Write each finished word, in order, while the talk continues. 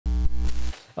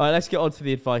All right, let's get on to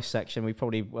the advice section. We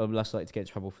probably are less likely to get in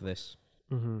trouble for this.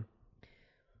 Mm-hmm.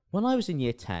 When I was in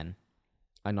year 10,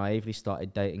 I naively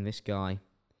started dating this guy.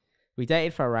 We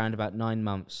dated for around about 9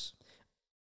 months.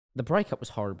 The breakup was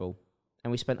horrible,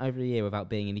 and we spent over a year without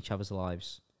being in each other's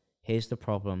lives. Here's the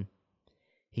problem.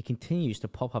 He continues to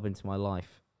pop up into my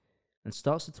life and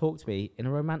starts to talk to me in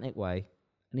a romantic way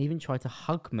and even tried to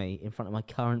hug me in front of my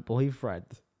current boyfriend.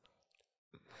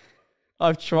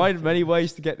 I've tried many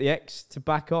ways to get the ex to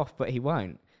back off, but he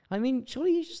won't. I mean,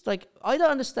 surely you just like... I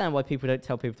don't understand why people don't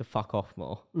tell people to fuck off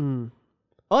more.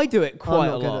 I do it quite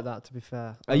a lot. I'm not good at that, to be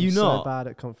fair. Are you not? I'm so bad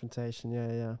at confrontation,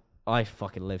 yeah. I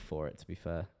fucking live for it, to be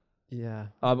fair. Yeah.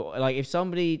 Like, if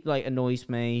somebody, like, annoys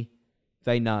me,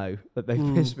 they know that they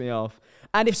piss me off.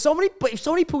 And if somebody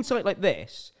pulled something like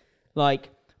this, like,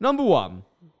 number one,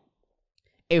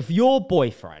 if your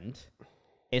boyfriend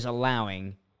is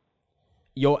allowing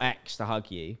your ex to hug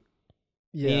you,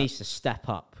 he needs to step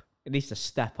up. It needs to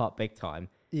step up big time.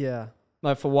 Yeah.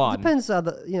 Like, for one. Depends how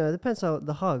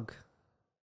the hug.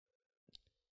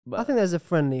 I think there's a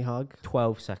friendly hug.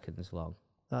 12 seconds long.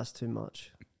 That's too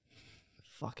much.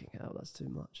 Fucking hell, that's too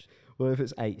much. What if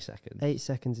it's 8 seconds? 8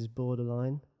 seconds is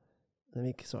borderline. Can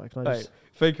I just...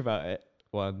 Think about it.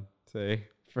 1, 2,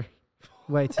 3.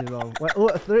 Way too long.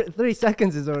 3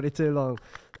 seconds is already too long.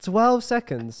 12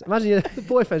 seconds. Imagine the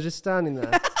boyfriend's just standing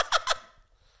there.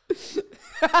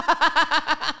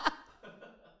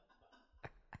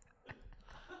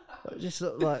 Just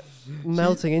sort of like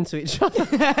melting into each other.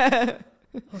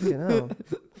 Fucking hell.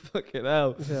 Fucking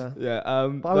hell. Yeah.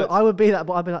 But I would be that,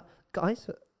 but I'd be like, guys,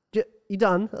 you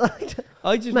done?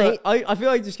 I just, mate. I feel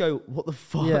like I just go, what the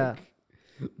fuck? Yeah.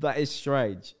 That is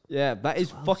strange. Yeah, that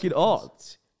is fucking odd.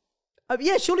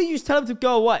 Yeah, surely you just tell him to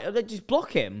go away. Like, just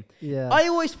block him. Yeah. I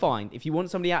always find if you want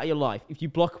somebody out of your life, if you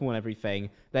block them on everything,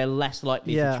 they're less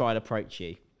likely to try and approach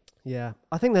you. Yeah.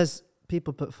 I think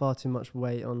people put far too much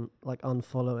weight on like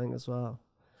unfollowing as well.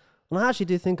 And I actually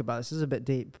do think about this. This is a bit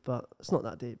deep, but it's not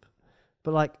that deep.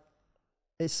 But like,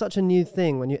 it's such a new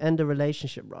thing when you end a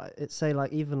relationship, right? It's say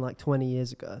like even like 20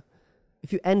 years ago.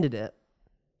 If you ended it,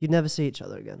 you'd never see each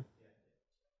other again.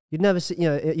 You'd never see,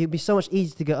 it'd be so much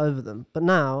easier to get over them. But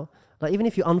now, like even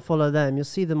if you unfollow them, you'll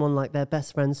see them on like their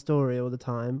best friend's story all the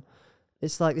time.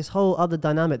 It's like this whole other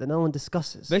dynamic that no one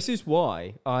discusses. This is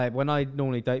why when I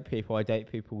normally date people, I date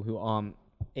people who aren't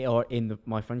or in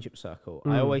my friendship circle.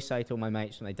 I always say to all my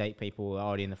mates when they date people who are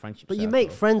already in the friendship circle. But you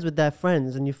make friends with their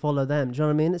friends and you follow them. Do you know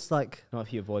what I mean? It's like... Not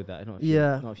if you avoid that. Not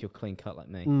if you're clean cut like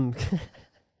me. Talking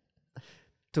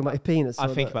about your penis. I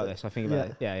think about this. I think about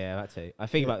it. Yeah, that too. I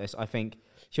think about this. I think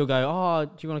she'll go, oh,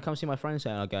 do you want to come see my friends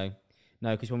there? And I'll go,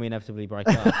 no, because when we inevitably break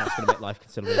up, that's going to make life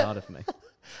considerably harder for me.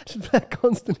 Just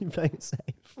constantly playing it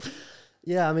safe.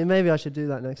 Yeah, I mean, maybe I should do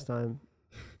that next time.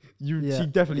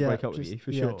 She'd definitely break up with you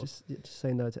for sure. Just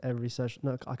say no to every session.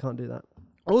 No, I can't do that.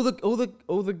 All the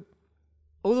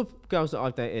girls that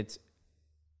I've dated,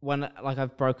 when like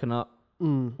I've broken up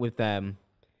with them,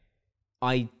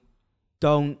 I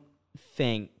don't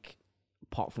think,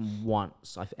 apart from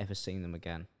once, I've ever seen them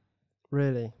again.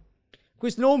 Really?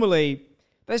 Because normally,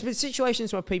 there's been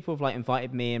situations where people have like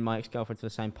invited me and my ex-girlfriend to the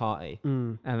same party,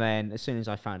 and then as soon as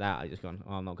I found out, I just gone,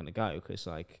 oh, I'm not going to go because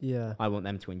like I want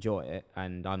them to enjoy it,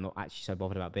 and I'm not actually so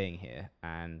bothered about being here,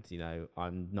 and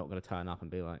I'm not going to turn up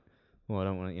and be like, well, I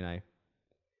don't want to,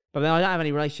 But then I don't have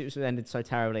any relationships that ended so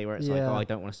terribly where it's like, oh, I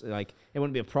don't want to, like, it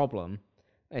wouldn't be a problem.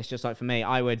 It's just like for me,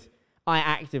 I'm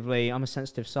a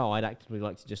sensitive soul. I'd actively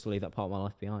like to just leave that part of my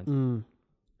life behind.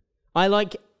 I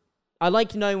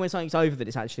like knowing when something's over that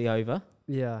it's actually over.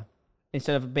 Yeah.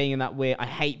 Instead of being in that weird, I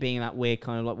hate being in that weird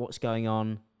kind of like what's going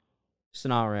on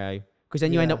scenario. Because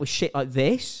then you end up with shit like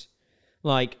this.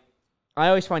 Like, I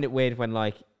always find it weird when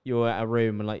like you're at a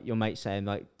room and like your mate's saying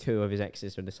like 2 of his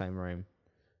exes are in the same room.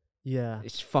 Yeah.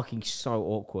 It's fucking so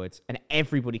awkward. And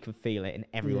everybody can feel it and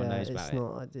everyone knows about it. It's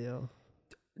not ideal.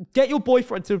 Get your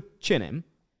boyfriend to chin him.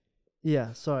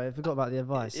 Yeah, sorry, I forgot about the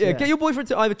advice. Yeah, get your boyfriend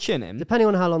to either chin him. Depending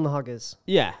on how long the hug is.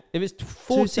 Yeah, if it's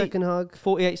 2-second hug,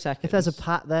 48 seconds. If there's a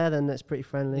pat there, then it's pretty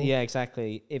friendly. Yeah,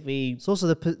 exactly. It's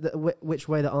also which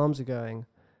way the arms are going.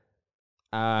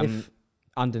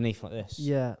 Underneath like this.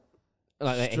 Yeah.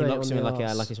 Like he locks him in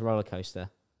like it's a roller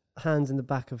coaster. Hands in the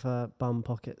back of her bum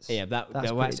pockets. Yeah, that's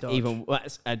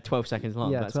 12 seconds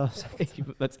long. Yeah, 12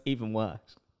 seconds. That's even worse.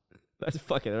 That's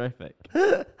fucking horrific.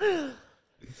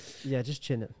 Yeah, just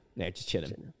chin him. Yeah, just chin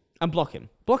him. And block him.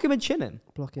 Block him and chin him.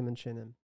 Block him and chin him.